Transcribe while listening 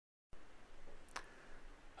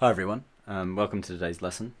Hi everyone, welcome to today's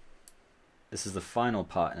lesson. This is the final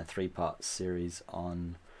part in a three-part series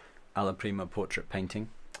on Alla Prima portrait painting,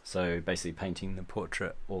 so basically painting the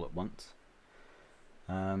portrait all at once.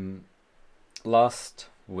 Last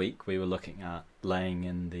week we were looking at laying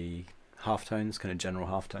in the halftones, kind of general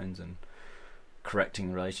halftones, and correcting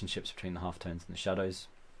the relationships between the halftones and the shadows.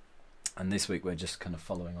 And this week we're just kind of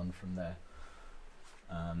following on from there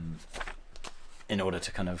in order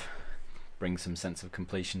to kind of bring some sense of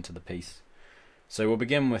completion to the piece. So we'll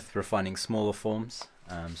begin with refining smaller forms.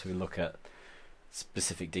 So we look at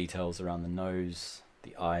specific details around the nose,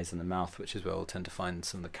 the eyes and the mouth, which is where we'll tend to find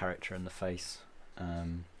some of the character in the face.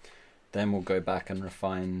 Then we'll go back and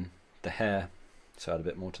refine the hair, so add a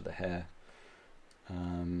bit more to the hair.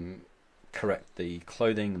 Correct the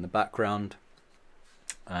clothing and the background,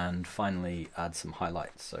 and finally add some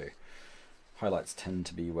highlights. So highlights tend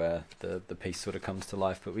to be where the piece sort of comes to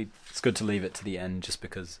life, but it's good to leave it to the end just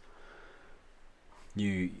because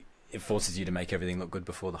it forces you to make everything look good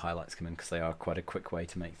before the highlights come in, because they are quite a quick way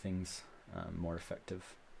to make things more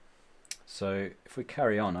effective. So if we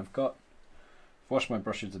carry on, I've washed my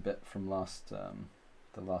brushes a bit from the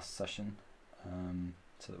last session,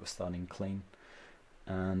 so that we're starting clean,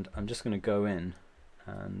 and I'm just going to go in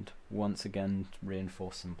and once again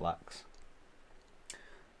reinforce some blacks.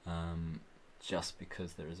 Just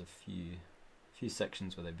because there is a few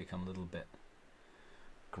sections where they become a little bit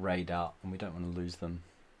greyed out and we don't want to lose them.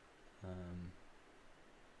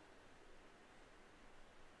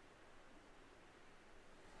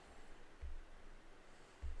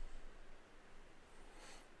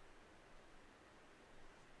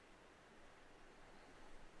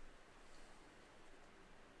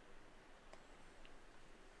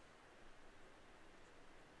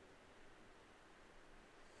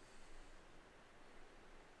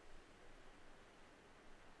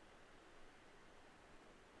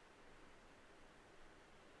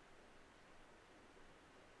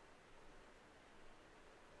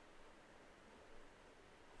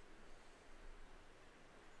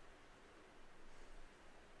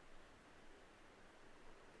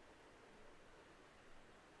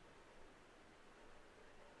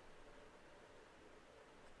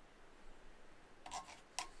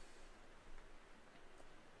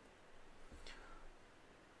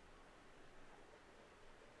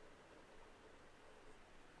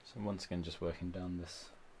 So once again, just working down this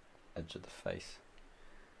edge of the face.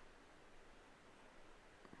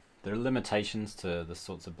 There are limitations to the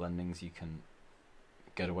sorts of blendings you can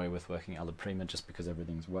get away with working Alla Prima just because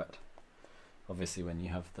everything's wet. Obviously when you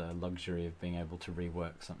have the luxury of being able to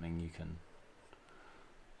rework something, you can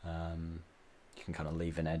kind of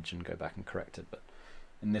leave an edge and go back and correct it, but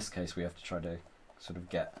in this case we have to try to sort of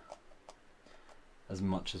get as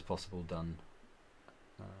much as possible done.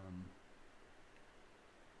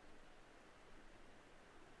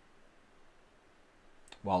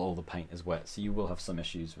 While all the paint is wet, so you will have some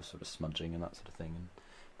issues with sort of smudging and that sort of thing, and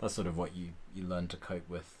that's sort of what you learn to cope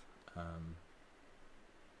with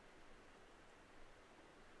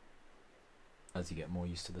as you get more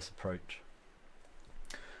used to this approach.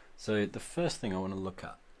 So the first thing I want to look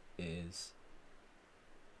at is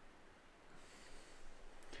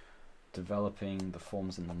developing the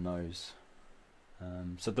forms in the nose.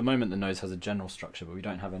 So at the moment the nose has a general structure, but we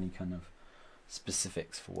don't have any kind of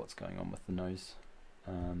specifics for what's going on with the nose.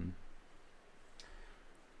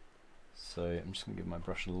 So I'm just going to give my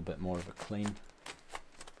brush a little bit more of a clean,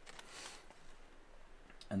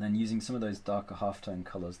 and then using some of those darker halftone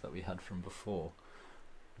colours that we had from before,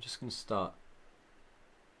 I'm just going to start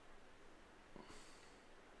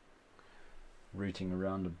rooting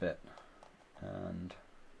around a bit and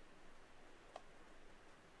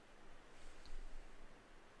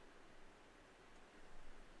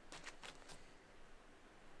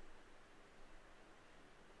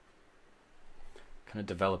kind of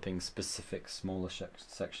developing specific smaller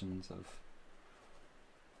sections of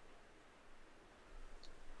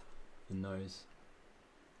the nose.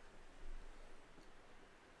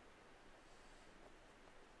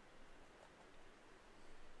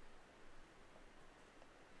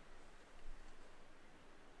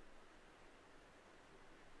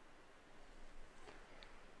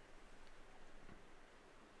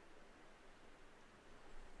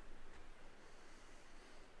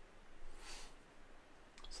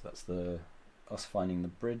 So that's us finding the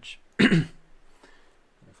bridge. If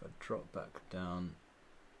I drop back down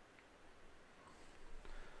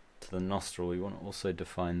to the nostril, we want to also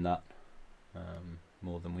define that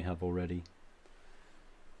more than we have already.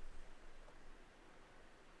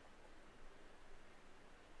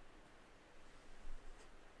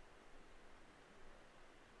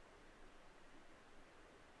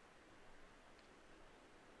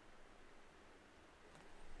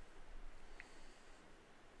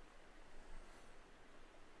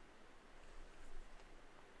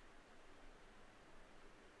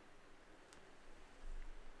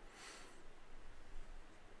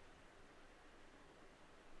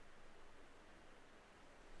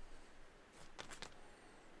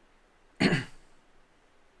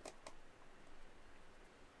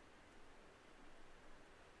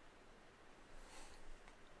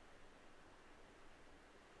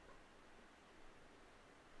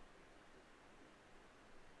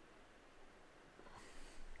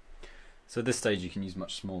 So at this stage you can use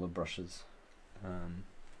much smaller brushes.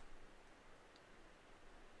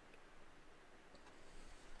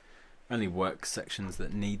 Only work sections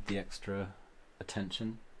that need the extra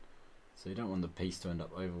attention, so you don't want the piece to end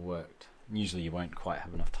up overworked. Usually you won't quite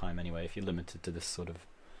have enough time anyway if you're limited to this sort of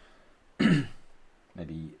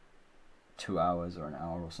maybe 2 hours or an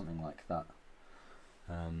hour or something like that.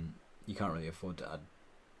 You can't really afford to add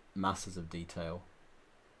masses of detail.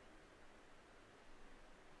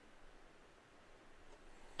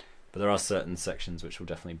 But there are certain sections which will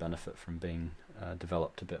definitely benefit from being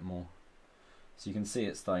developed a bit more. So you can see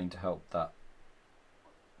it's starting to help that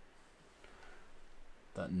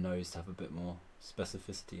nose to have a bit more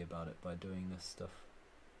specificity about it by doing this stuff.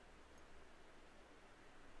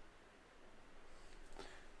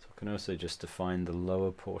 So I can also just define the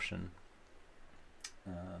lower portion,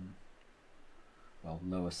 well,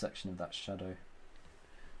 lower section of that shadow.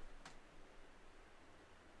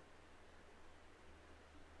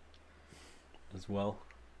 As well,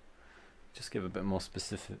 just give a bit more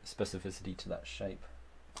specificity to that shape.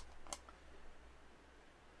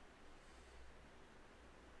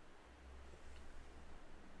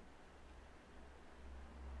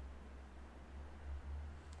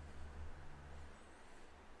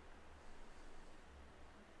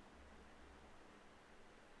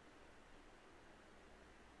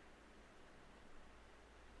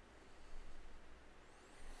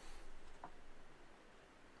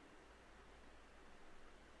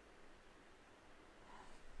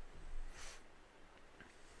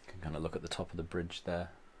 Kind of look at the top of the bridge there,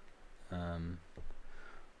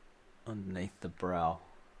 underneath the brow.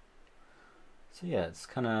 So yeah, it's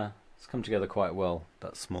come together quite well,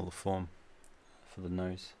 that smaller form for the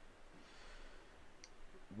nose.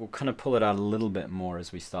 We'll kind of pull it out a little bit more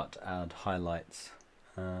as we start to add highlights.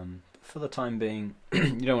 For the time being,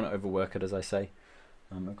 you don't want to overwork it, as I say.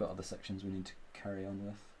 I've got other sections we need to carry on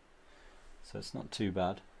with, so it's not too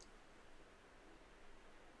bad.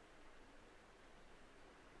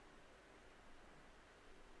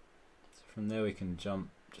 From there we can jump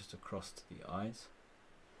just across to the eyes,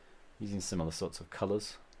 using similar sorts of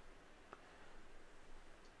colours.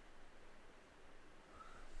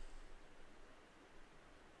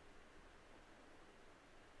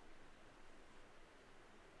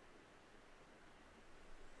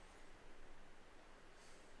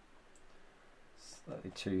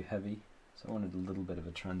 Slightly too heavy, so I wanted a little bit of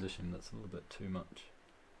a transition that's a little bit too much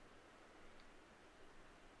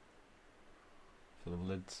for the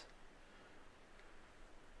lids.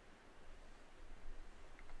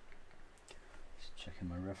 Checking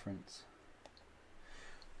my reference.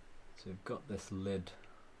 So we've got this lid,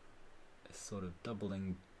 it's sort of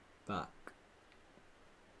doubling back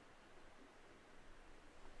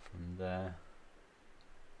from there.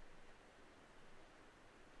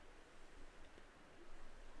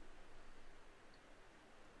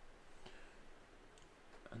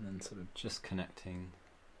 And then sort of just connecting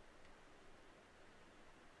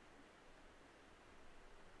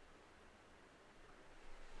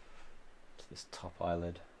this top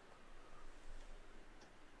eyelid.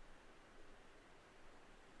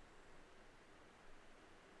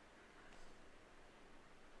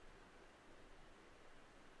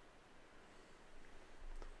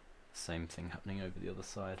 Same thing happening over the other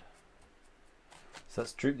side. So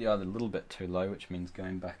let's droop the eyelid a little bit too low, which means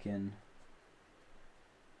going back in,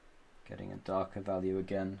 getting a darker value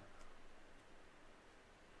again.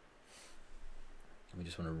 And we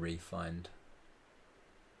just want to re-find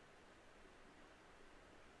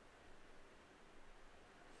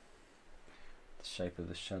the shape of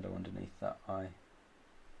the shadow underneath that eye.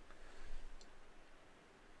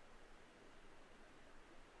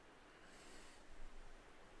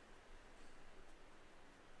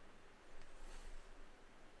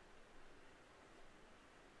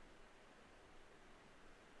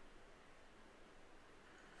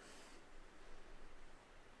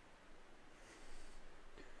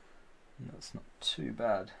 That's not too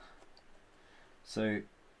bad. So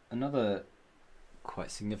another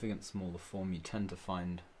quite significant smaller form you tend to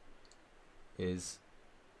find is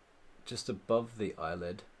just above the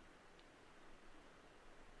eyelid.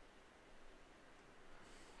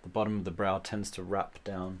 The bottom of the brow tends to wrap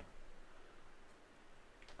down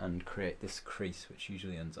and create this crease, which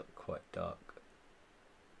usually ends up quite dark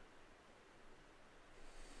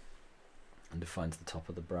and defines the top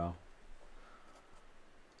of the brow.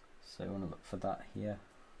 So I want to look for that here.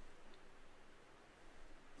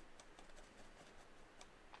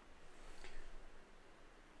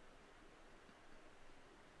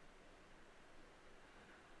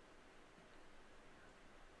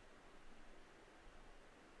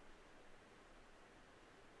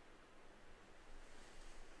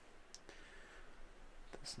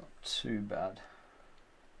 That's not too bad.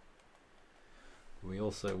 We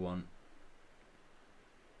also want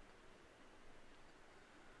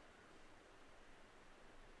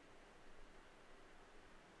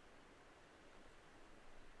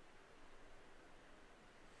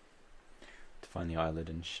to find the eyelid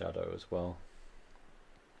in shadow as well.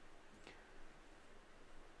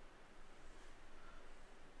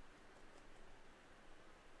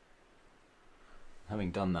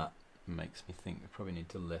 Having done that makes me think we probably need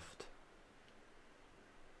to lift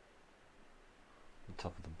the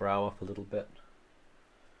top of the brow up a little bit.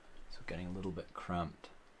 So we're getting a little bit cramped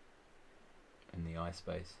in the eye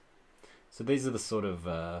space. So these are the sort of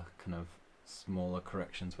kind of smaller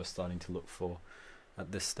corrections we're starting to look for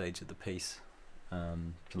at this stage of the piece. So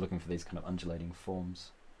looking for these kind of undulating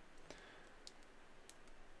forms.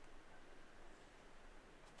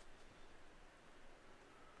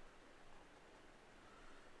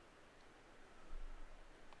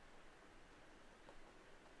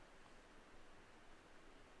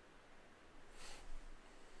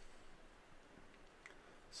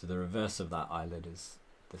 So the reverse of that eyelid is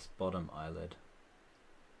this bottom eyelid.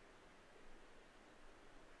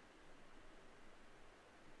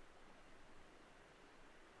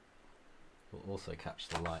 Will also catch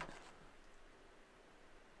the light.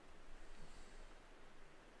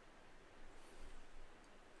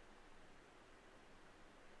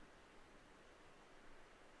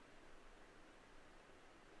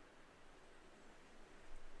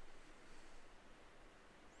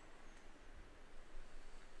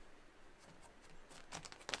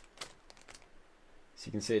 So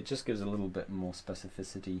you can see it just gives a little bit more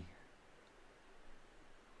specificity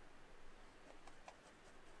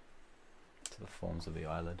to the forms of the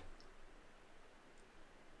eyelid.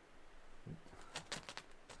 Not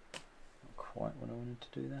quite what I wanted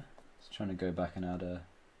to do there. Just trying to go back and add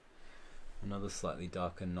another slightly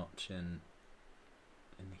darker notch in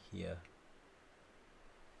here.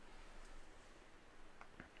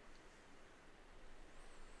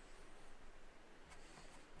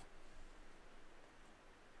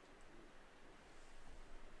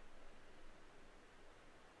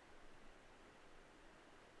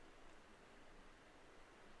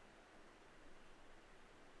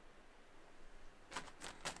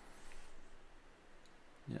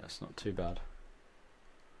 Yeah, it's not too bad.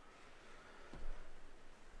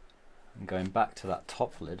 And going back to that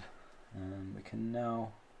top lid, we can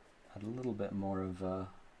now add a little bit more of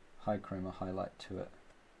high chroma highlight to it,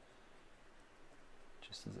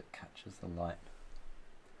 just as it catches the light.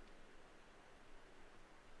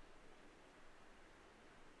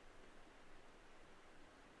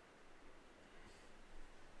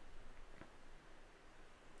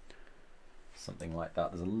 Something like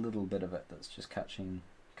that. There's a little bit of it that's just catching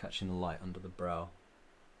the light under the brow.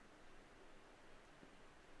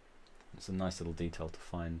 It's a nice little detail to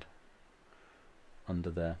find under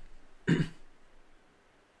there. So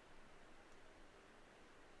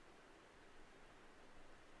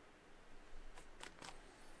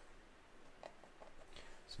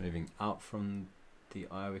moving out from the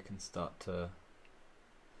eye, we can start to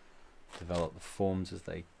develop the forms as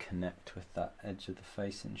they connect with that edge of the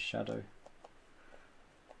face in shadow.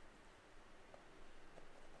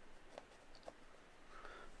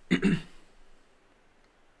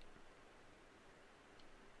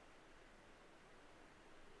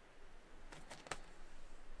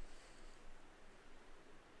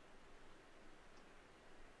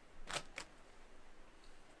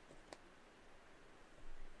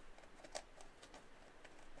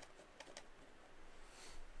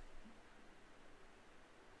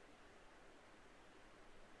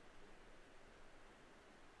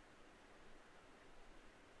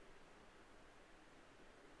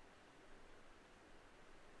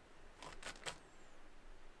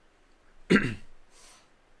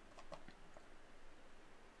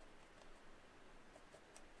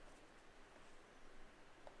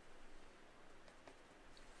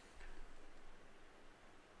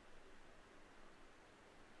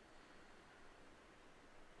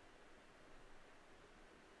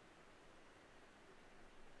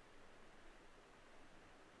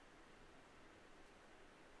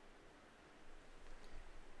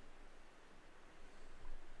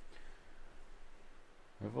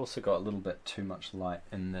 We've also got a little bit too much light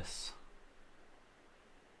in this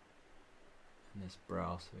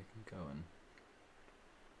brow, so we can go and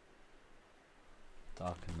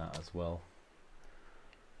darken that as well.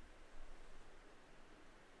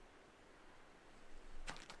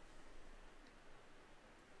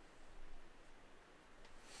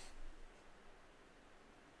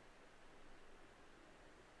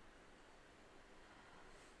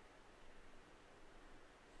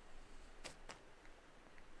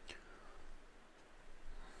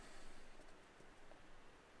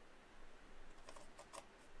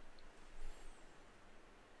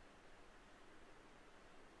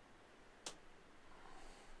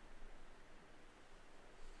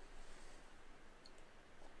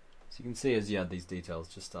 So you can see as you add these details,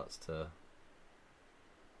 just starts to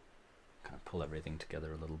kind of pull everything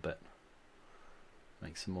together a little bit.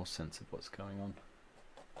 Make some more sense of what's going on.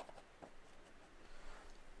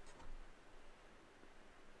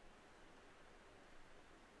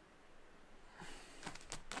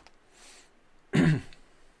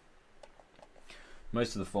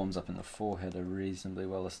 Most of the forms up in the forehead are reasonably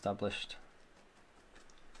well established.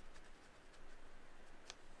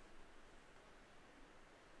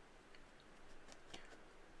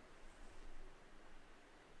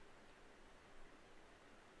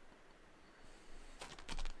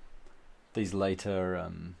 These later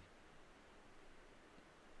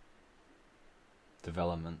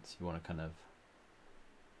developments, you want to kind of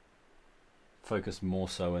focus more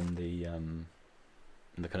so in the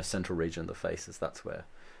kind of central region of the face, as that's where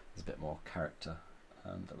there's a bit more character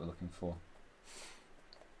that we're looking for.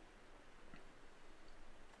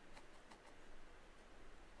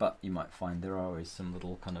 But you might find there are always some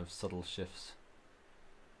little kind of subtle shifts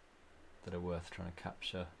that are worth trying to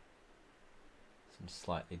capture. Some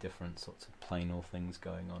slightly different sorts of planal things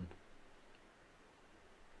going on.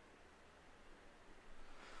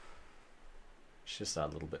 Just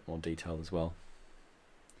add a little bit more detail as well.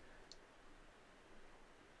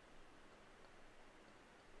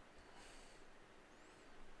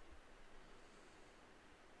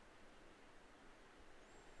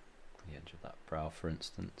 The edge of that brow, for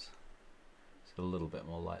instance. So a little bit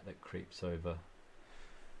more light that creeps over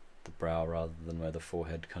the brow rather than where the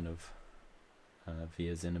forehead kind of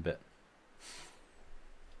veers in a bit.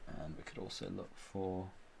 And we could also look for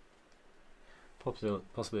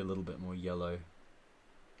possibly a little bit more yellow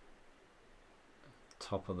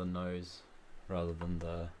top of the nose rather than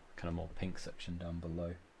the kind of more pink section down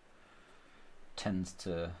below. There tends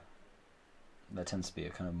to be a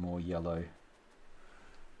kind of more yellow,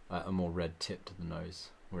 a more red tip to the nose,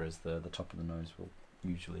 whereas the top of the nose will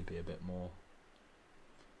usually be a bit more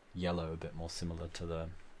yellow, a bit more similar to the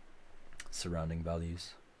surrounding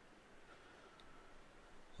values.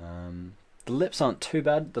 The lips aren't too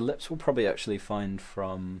bad. The lips we'll probably actually find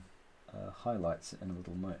from highlights in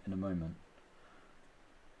a moment.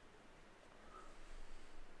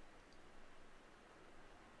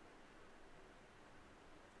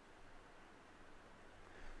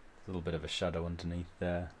 A little bit of a shadow underneath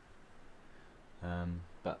there,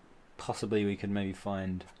 but possibly we could maybe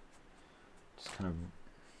find, just kind of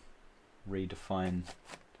redefine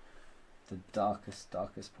the darkest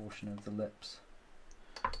portion of the lips.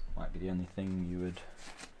 Might be the only thing you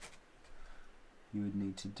would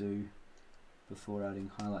need to do before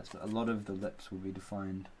adding highlights, but a lot of the lips will be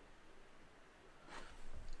defined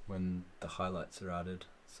when the highlights are added,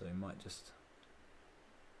 so you might just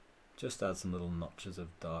add some little notches of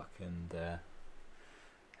dark in there.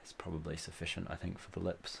 It's probably sufficient, I think, for the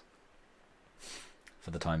lips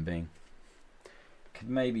for the time being. Could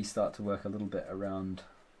maybe start to work a little bit around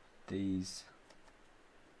these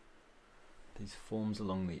forms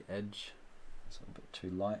along the edge. It's a little bit too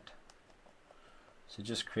light, so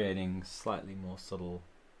just creating slightly more subtle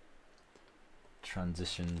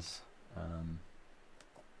transitions from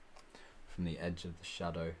the edge of the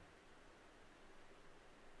shadow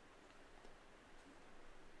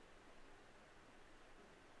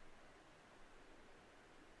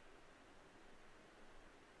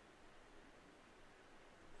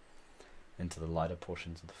into the lighter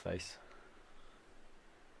portions of the face.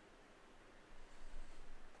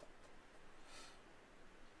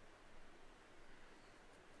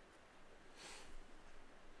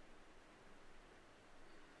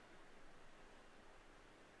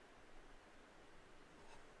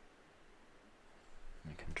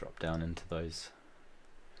 You can drop down into those,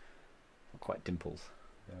 not quite dimples,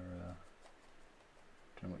 they're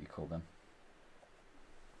I don't know what you call them.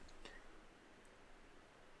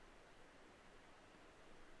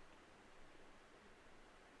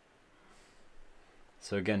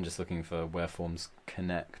 So again, just looking for where forms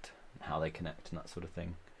connect, how they connect and that sort of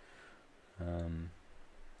thing.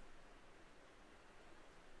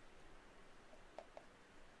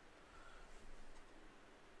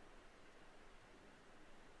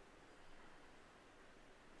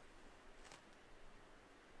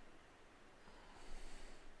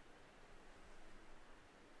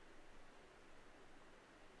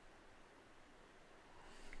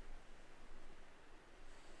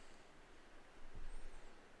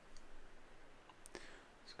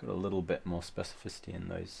 Got a little bit more specificity in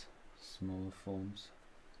those smaller forms.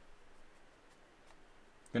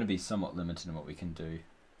 Going to be somewhat limited in what we can do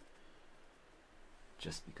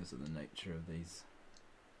just because of the nature of these.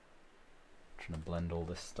 Trying to blend all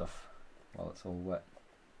this stuff while it's all wet.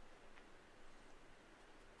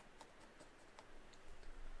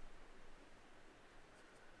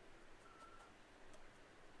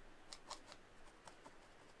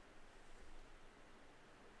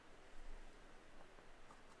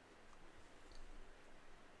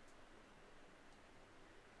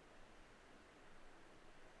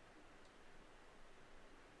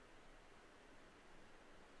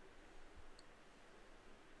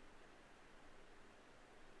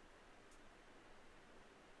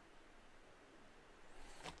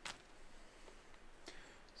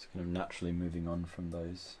 kind of naturally moving on from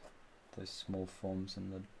those small forms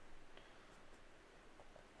and the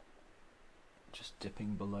just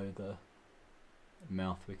dipping below the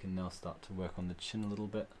mouth. We can now start to work on the chin a little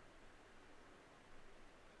bit.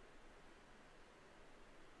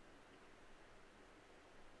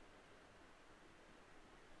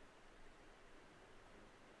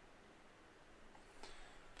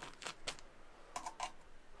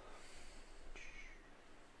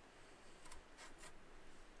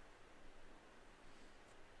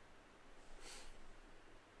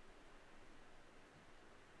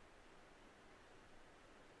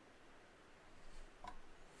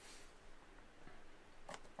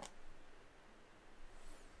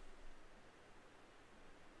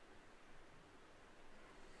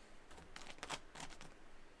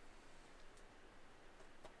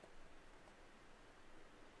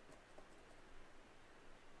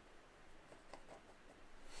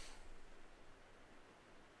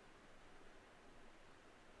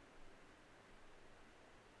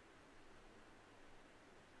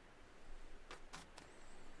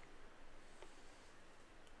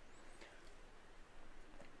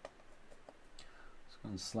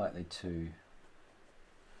 Gone slightly too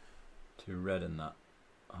red in that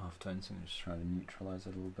half tone, so I'm just trying to neutralise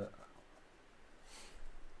it a little bit.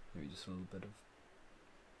 Maybe just a little bit of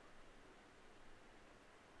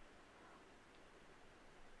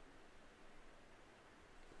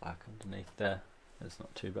black underneath there. It's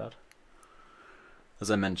not too bad. As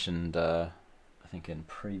I mentioned, I think in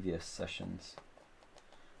previous sessions,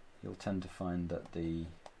 you'll tend to find that the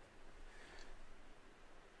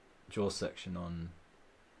jaw section on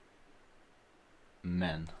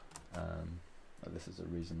men, this is a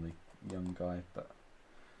reasonably young guy, but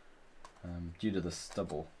due to the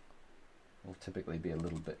stubble, will typically be a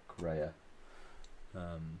little bit grayer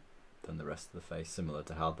than the rest of the face, similar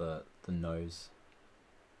to how the nose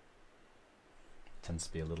tends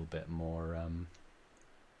to be a little bit more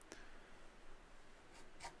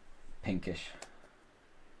pinkish.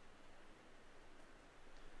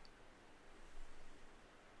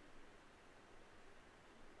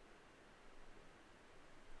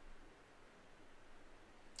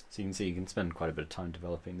 So you can see you can spend quite a bit of time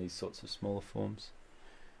developing these sorts of smaller forms.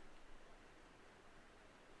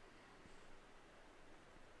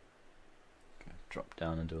 Drop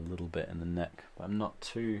down and do a little bit in the neck, but I'm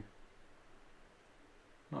not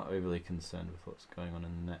overly concerned with what's going on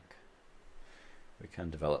in the neck. We can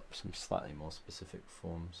develop some slightly more specific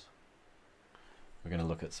forms. We're going to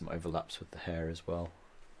look at some overlaps with the hair as well.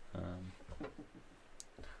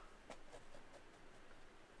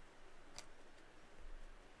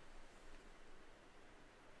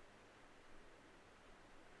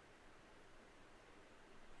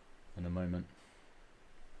 In a moment.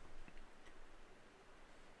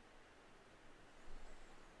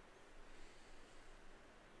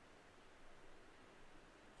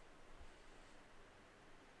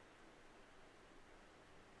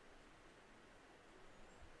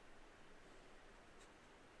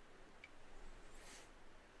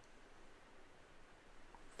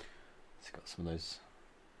 It's got some of those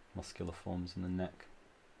muscular forms in the neck.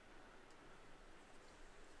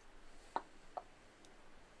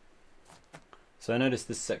 So I notice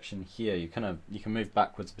this section here, you can move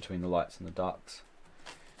backwards between the lights and the darks.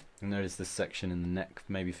 You notice this section in the neck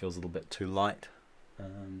maybe feels a little bit too light. So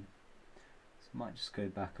I might just go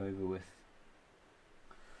back over with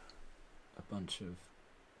a bunch of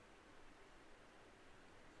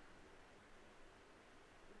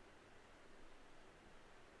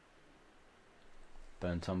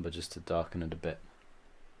burnt umber just to darken it a bit.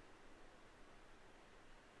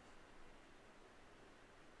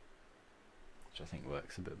 Which I think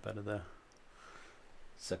works a bit better there.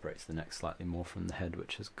 Separates the neck slightly more from the head,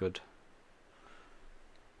 which is good.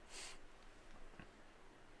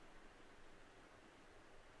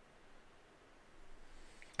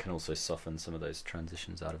 Can also soften some of those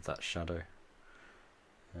transitions out of that shadow.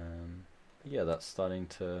 But yeah, that's starting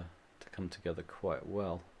to come together quite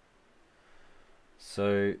well.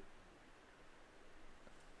 So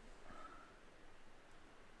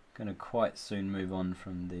going to quite soon move on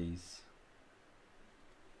from these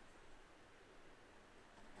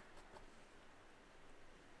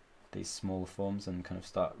smaller forms and kind of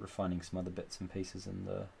start refining some other bits and pieces in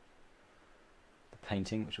the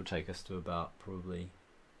painting, which will take us to about probably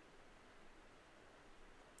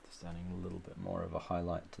just adding a little bit more of a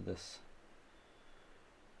highlight to this.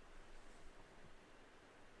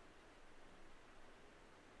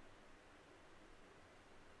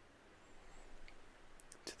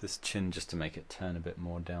 To this chin, just to make it turn a bit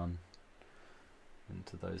more down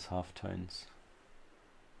into those half tones.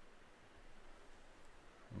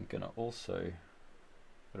 I'm going to also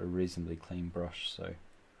got a reasonably clean brush, so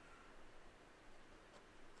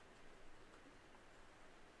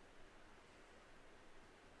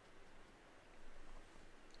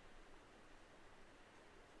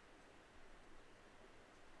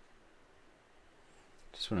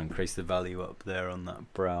just want to increase the value up there on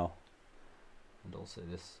that brow, and also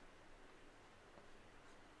this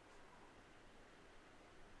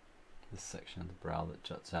section of the brow that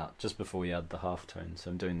juts out just before we add the halftone.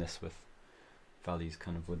 So I'm doing this with values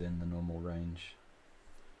kind of within the normal range.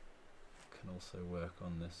 Can also work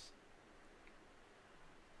on this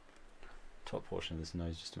top portion of this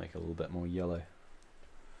nose just to make it a little bit more yellow.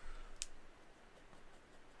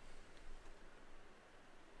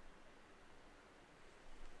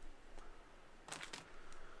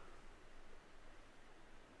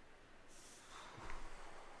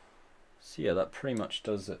 So yeah, that pretty much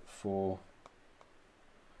does it for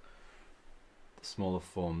the smaller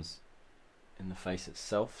forms in the face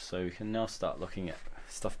itself. So we can now start looking at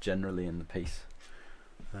stuff generally in the piece.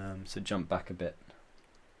 So jump back a bit.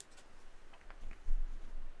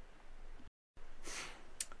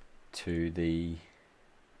 To the...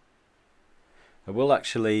 I will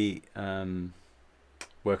actually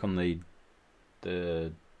work on the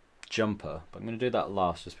jumper, but I'm going to do that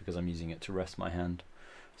last just because I'm using it to rest my hand.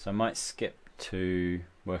 So I might skip to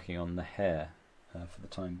working on the hair for the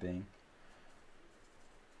time being.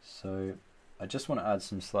 So I just want to add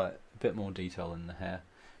a bit more detail in the hair.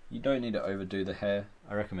 You don't need to overdo the hair.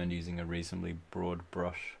 I recommend using a reasonably broad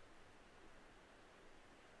brush.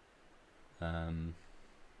 And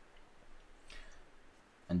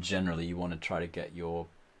generally you want to try to get your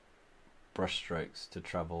brush strokes to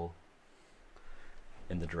travel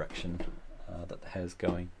in the direction that the hair's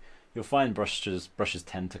going. You'll find brushes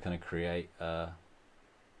tend to kind of create, because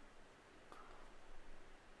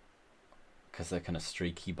they're kind of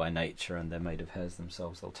streaky by nature and they're made of hairs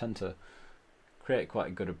themselves, they'll tend to create quite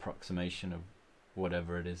a good approximation of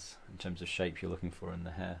whatever it is in terms of shape you're looking for in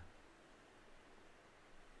the hair.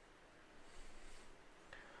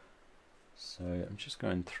 So I'm just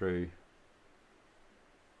going through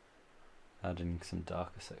adding some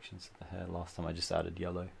darker sections to the hair. Last time I just added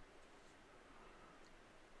yellow.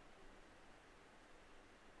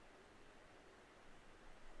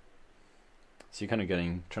 So you're kind of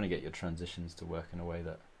trying to get your transitions to work in a way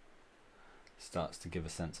that starts to give a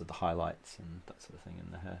sense of the highlights and that sort of thing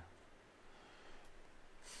in the hair.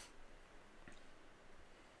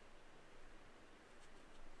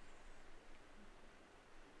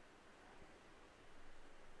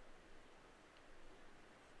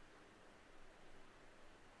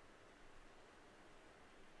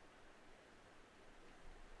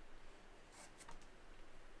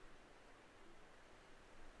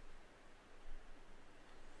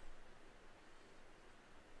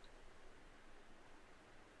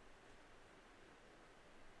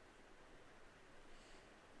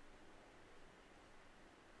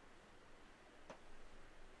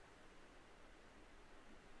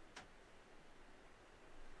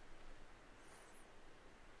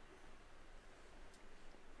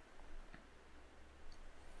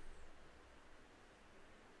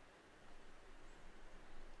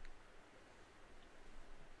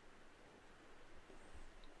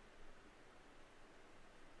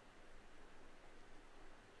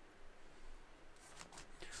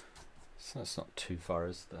 So that's not too far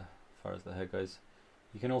as the hair goes.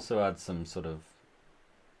 You can also add some sort of,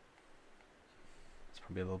 it's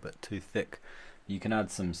probably a little bit too thick. You can add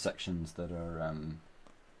some sections that are kind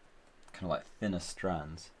of like thinner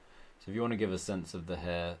strands. So if you want to give a sense of the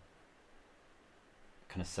hair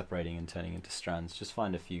kind of separating and turning into strands, just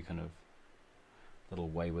find a few kind of little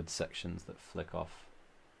wayward sections that flick off.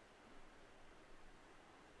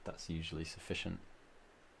 That's usually sufficient.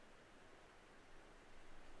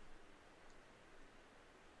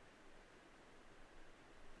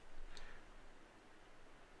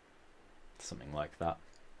 Something like that.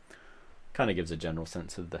 Kind of gives a general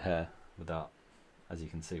sense of the hair without, as you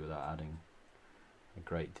can see, without adding a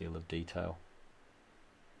great deal of detail.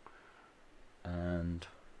 And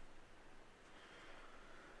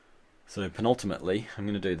so penultimately, I'm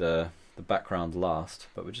going to do the background last,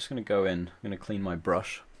 but we're just going to go in, I'm going to clean my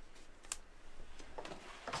brush,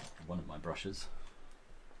 one of my brushes.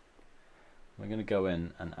 We're going to go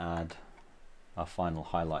in and add our final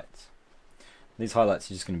highlights. These highlights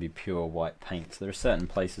are just going to be pure white paint. So there are certain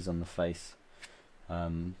places on the face,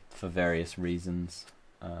 for various reasons,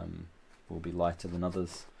 will be lighter than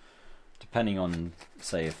others, depending on,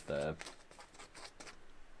 say, if the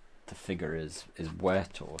figure is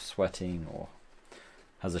wet or sweating or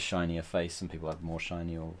has a shinier face. Some people have more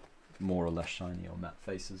shiny or more or less shiny or matte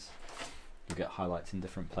faces. You'll get highlights in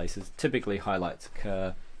different places. Typically highlights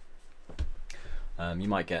occur, you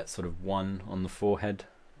might get sort of one on the forehead,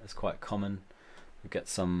 that's quite common. You get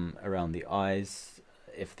some around the eyes.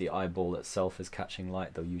 If the eyeball itself is catching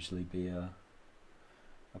light, there'll usually be a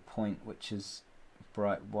point which is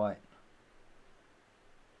bright white.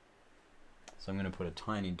 So I'm going to put a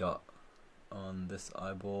tiny dot on this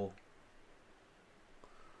eyeball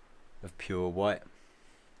of pure white,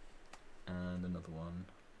 and another one,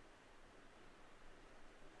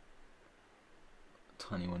 a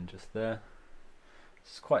tiny one just there.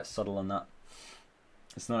 It's quite subtle on that.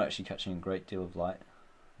 It's not actually catching a great deal of light.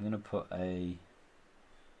 I'm going to put a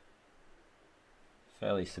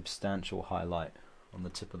fairly substantial highlight on the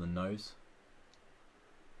tip of the nose,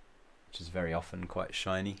 which is very often quite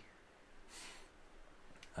shiny.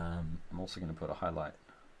 I'm also going to put a highlight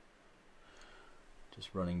just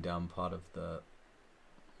running down part of the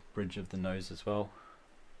bridge of the nose as well.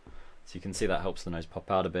 So you can see that helps the nose pop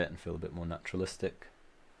out a bit and feel a bit more naturalistic.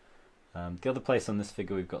 The other place on this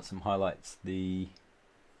figure we've got some highlights, looking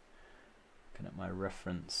at my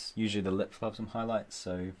reference, usually the lips will have some highlights,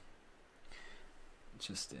 so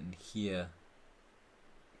just in here,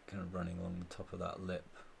 kind of running along the top of that lip.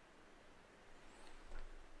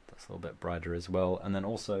 That's a little bit brighter as well. And then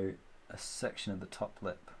also a section of the top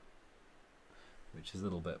lip, which is a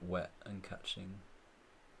little bit wet and catching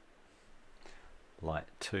light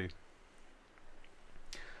too.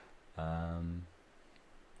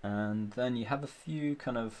 And then you have a few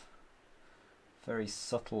kind of very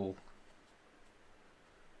subtle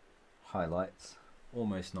highlights,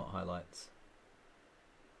 almost not highlights,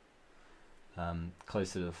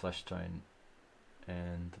 closer to the flesh tone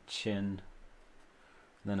and the chin.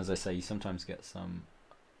 And then, as I say, you sometimes get some,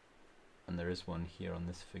 and there is one here on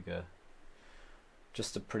this figure,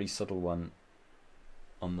 just a pretty subtle one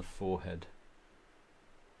on the forehead.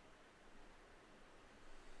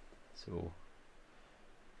 So we'll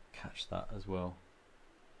catch that as well.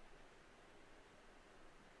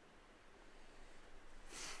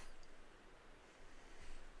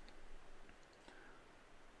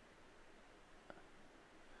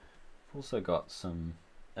 I've also got some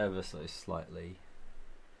ever so slightly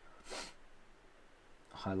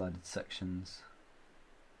highlighted sections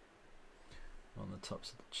on the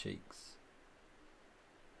tops of the cheeks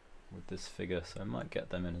with this figure, so I might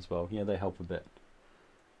get them in as well. Yeah, they help a bit.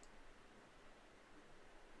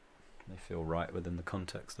 They feel right within the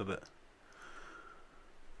context of it.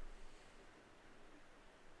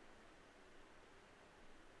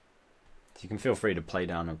 So you can feel free to play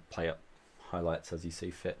down and play up highlights as you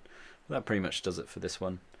see fit. But that pretty much does it for this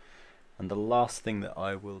one. And the last thing that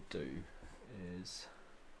I will do is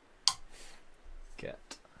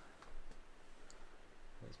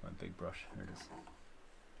where's my big brush? Here it is.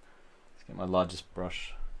 Let's get my largest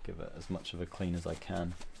brush, give it as much of a clean as I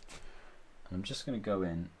can. And I'm just going to go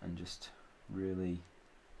in and just really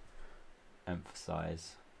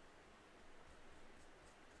emphasize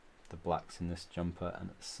the blacks in this jumper,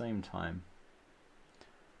 and at the same time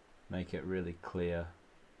make it really clear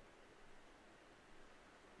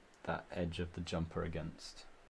that edge of the jumper against